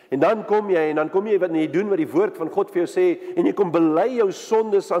is. En dan kom jy wat jy doen wat die woord van God vir jou sê en jy kom bely jou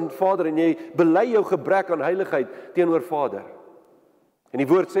sondes aan Vader en jy bely jou gebrek aan heiligheid teenoor Vader. En die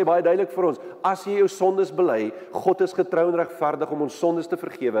woord sê baie duidelik vir ons, as jy jou sondes bely, God is getrou en regverdig om ons sondes te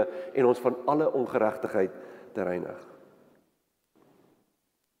vergewe en ons van alle ongeregtigheid te reinig.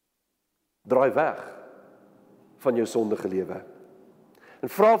 Draai weg van jou sondige lewe. En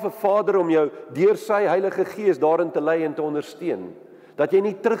vra vir Vader om jou deur sy Heilige Gees daarin te lei en te ondersteun. Dat jy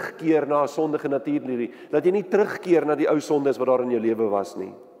nie terugkeer na 'n sondige natuur nie, dat jy nie terugkeer na die ou sondes wat daar in jou lewe was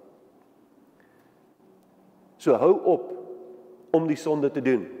nie. So hou op om die sonde te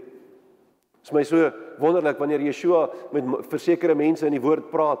doen. Dit is my so wonderlik wanneer Yeshua met versekerde mense in die woord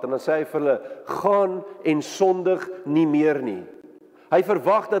praat en dan sê hy vir hulle, gaan en sondig nie meer nie. Hy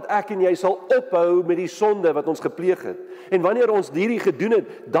verwag dat ek en jy sal ophou met die sonde wat ons gepleeg het. En wanneer ons hierdie gedoen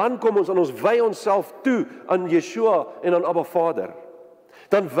het, dan kom ons en ons wy onsself toe aan Yeshua en aan Abba Vader.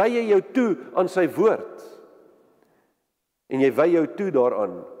 Dan wy jy jou toe aan sy woord. En jy wy jou toe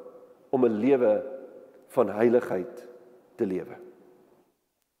daaraan om 'n lewe van heiligheid te lewe.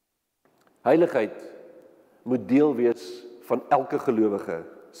 Heiligheid moet deel wees van elke gelowige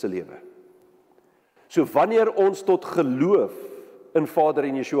se lewe. So wanneer ons tot geloof in Vader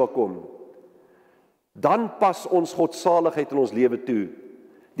en Yeshua kom, dan pas ons godsaligheid in ons lewe toe,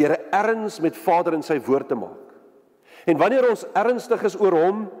 deur 'n erns met Vader en sy woord te maak. En wanneer ons ernstig is oor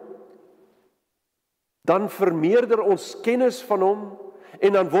hom, dan vermeerder ons kennis van hom,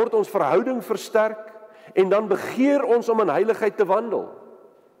 en dan word ons verhouding versterk, en dan begeer ons om in heiligheid te wandel.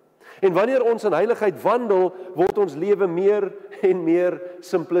 En wanneer ons in heiligheid wandel, word ons lewe meer en meer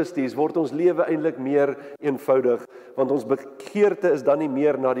simplisties, word ons lewe eintlik meer eenvoudig, want ons begeerte is dan nie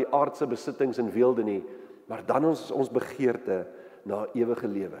meer na die aardse besittings en weelde nie, maar dan is ons begeerte na ewige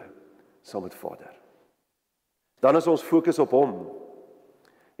lewe saam met Vader. Dan is ons fokus op hom,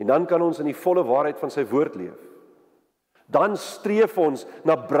 en dan kan ons in die volle waarheid van sy woord leef. Dan streef ons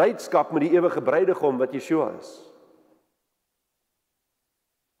na bruidskap met die ewige bruidegom wat Yeshua is.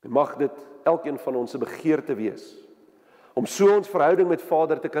 En mag dit elkeen van ons se begeerte wees, om so ons verhouding met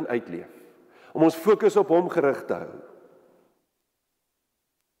Vader te kan uitleef, om ons fokus op hom gerig te hou,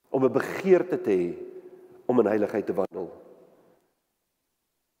 om 'n begeerte te hê om in heiligheid te wandel.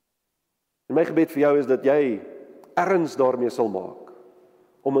 En my gebed vir jou is dat jy erns daarmee sal maak,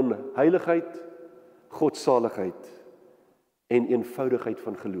 om in heiligheid, godsaligheid en eenvoudigheid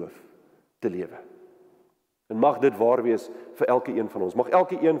van geloof te lewe. En mag dit waar wees vir elke een van ons. Mag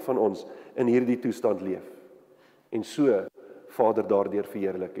elke een van ons in hierdie toestand leef. En so Vader daardeur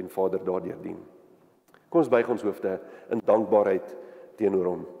verheerlik en Vader daardeur dien. Kom ons buig ons hoofde in dankbaarheid teenoor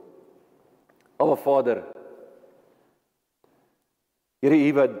hom. Aba Vader, Here,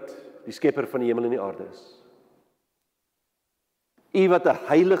 U wat die skepper van die hemel en die aarde is. U wat 'n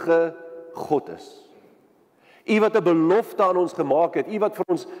heilige God is. U wat 'n belofte aan ons gemaak het. U wat vir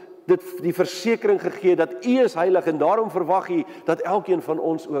ons die versekering gegee dat U is heilig en daarom verwag U dat elkeen van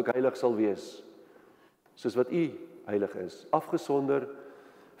ons ook heilig sal wees. Soos wat U heilig is, afgesonder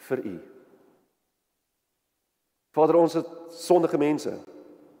vir U. Vader, ons is sondige mense.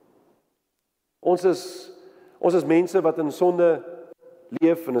 Ons is mense wat in sonde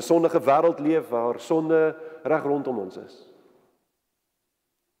leef, in 'n sondige wêreld leef waar sonde reg rondom ons is.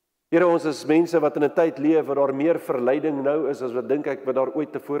 Here, ons is mense wat in 'n tyd leef waar daar meer verleiding nou is as wat dink ek wat daar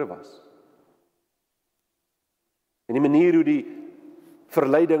ooit tevore was. En die manier hoe die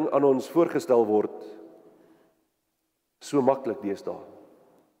verleiding aan ons voorgestel word, so maklik deesdae.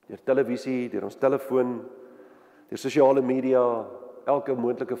 Deur televisie, deur ons telefoon, deur sosiale media, elke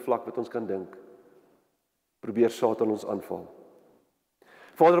moontlike vlak wat ons kan dink, probeer Satan ons aanval.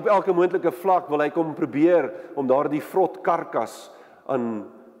 Vader, op elke moontlike vlak wil hy kom probeer om daardie vrot karkas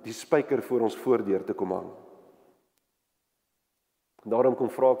aan die spyker voor ons voordeur te kom hang. En daarom kom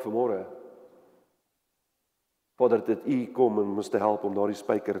vra ek vanmôre, Vader, dat U kom en ons te help om daardie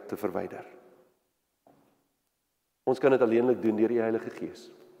spyker te verwyder. Ons kan dit alleenlik doen deur die Heilige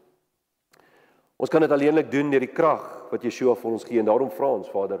Gees. Ons kan dit alleenlik doen deur die krag wat Yeshua vir ons gee, en daarom vra ons,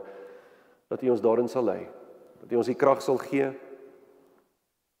 Vader, dat U ons daarin sal lei, dat U ons die krag sal gee,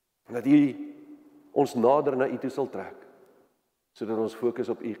 en dat U ons nader na U toe sal trek, sodat ons fokus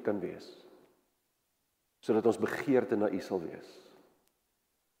op U kan wees, sodat ons begeerte na U sal wees,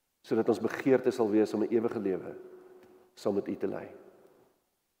 sodat ons begeerte sal wees om 'n ewige lewe saam met U te lei,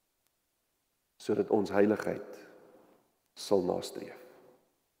 sodat ons heiligheid sal nastreef.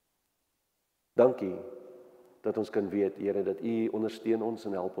 Dankie dat ons kan weet, Here, dat U ondersteun ons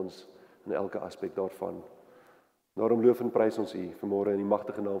en help ons in elke aspek daarvan. Daarom loof en prys ons U vanmôre in die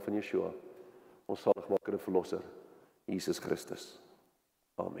magtige naam van Yeshua, ons saligmaker en verlosser, Jesus Christus.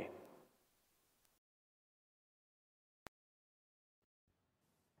 Amen.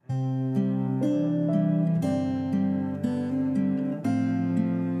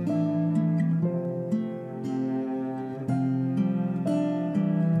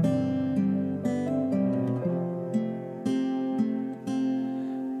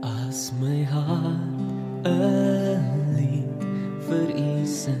 As my hart 'n lied vir U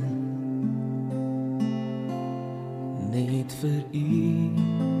sing, net vir U,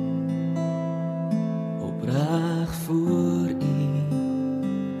 opreg voor U,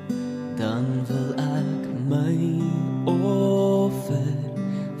 dan wil ek my offer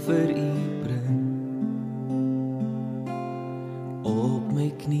vir U bring, op my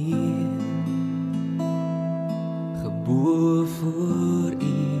knieë, gebo voor U.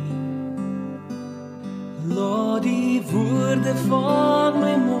 Laat die woorde van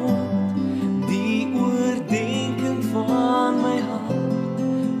my mond, die oordeenking van my hart,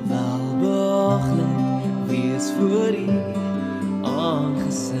 welbehaaglik wees voor U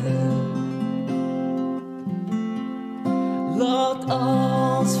aangesig. Laat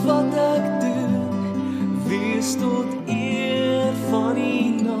alles wat ek doen, wees tot eer van U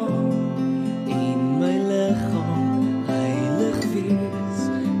naam, en my liggaam heilig wees,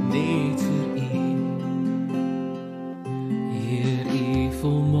 net vir U. Heer, U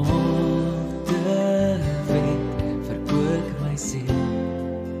volmaakte wet verkoop my siel.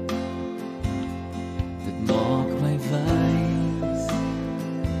 Dit maak my wys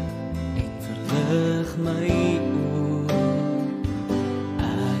en verlig my oë.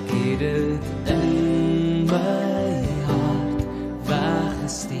 Ek het dit in my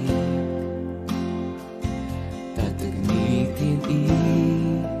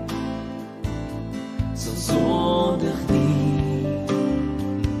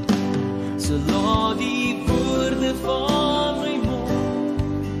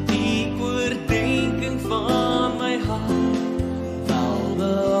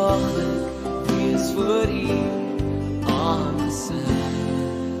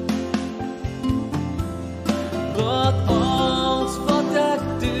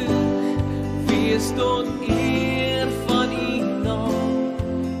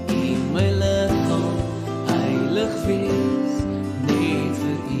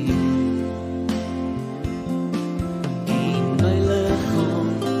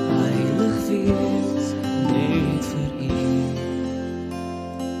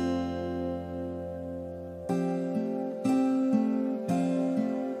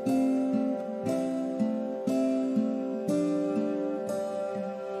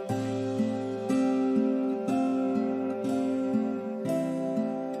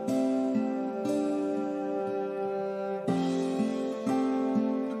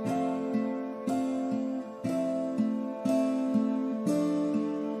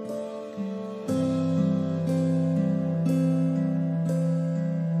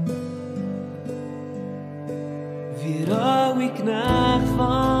knegt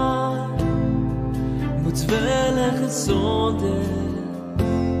van moedswillige sonde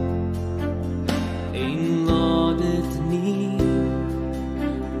en laat dit nie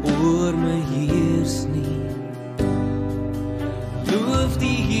oor my heers nie. Loof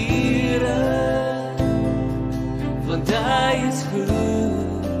die Here, want hy is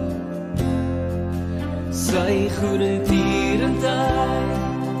goed. Sy goedertierenheid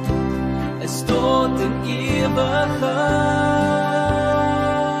is tot in ewigheid.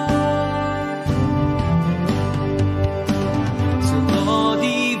 So laat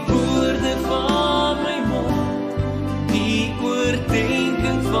die woorde van my mond, die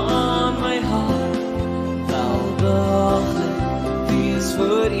oordeenking van my hart, welbehaaglik wees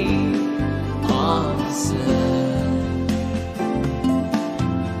vir U aangesig.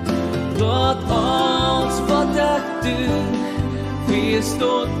 Laat alles wat ek doen, wees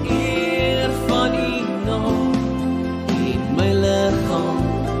tot eer van U naam, en my liggaam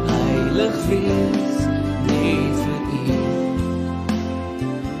heilig wees, net vir U.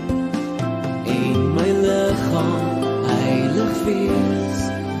 En my liggaam heilig wees,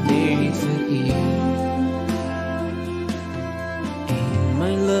 net vir U. En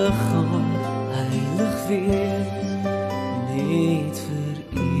my liggaam heilig wees, net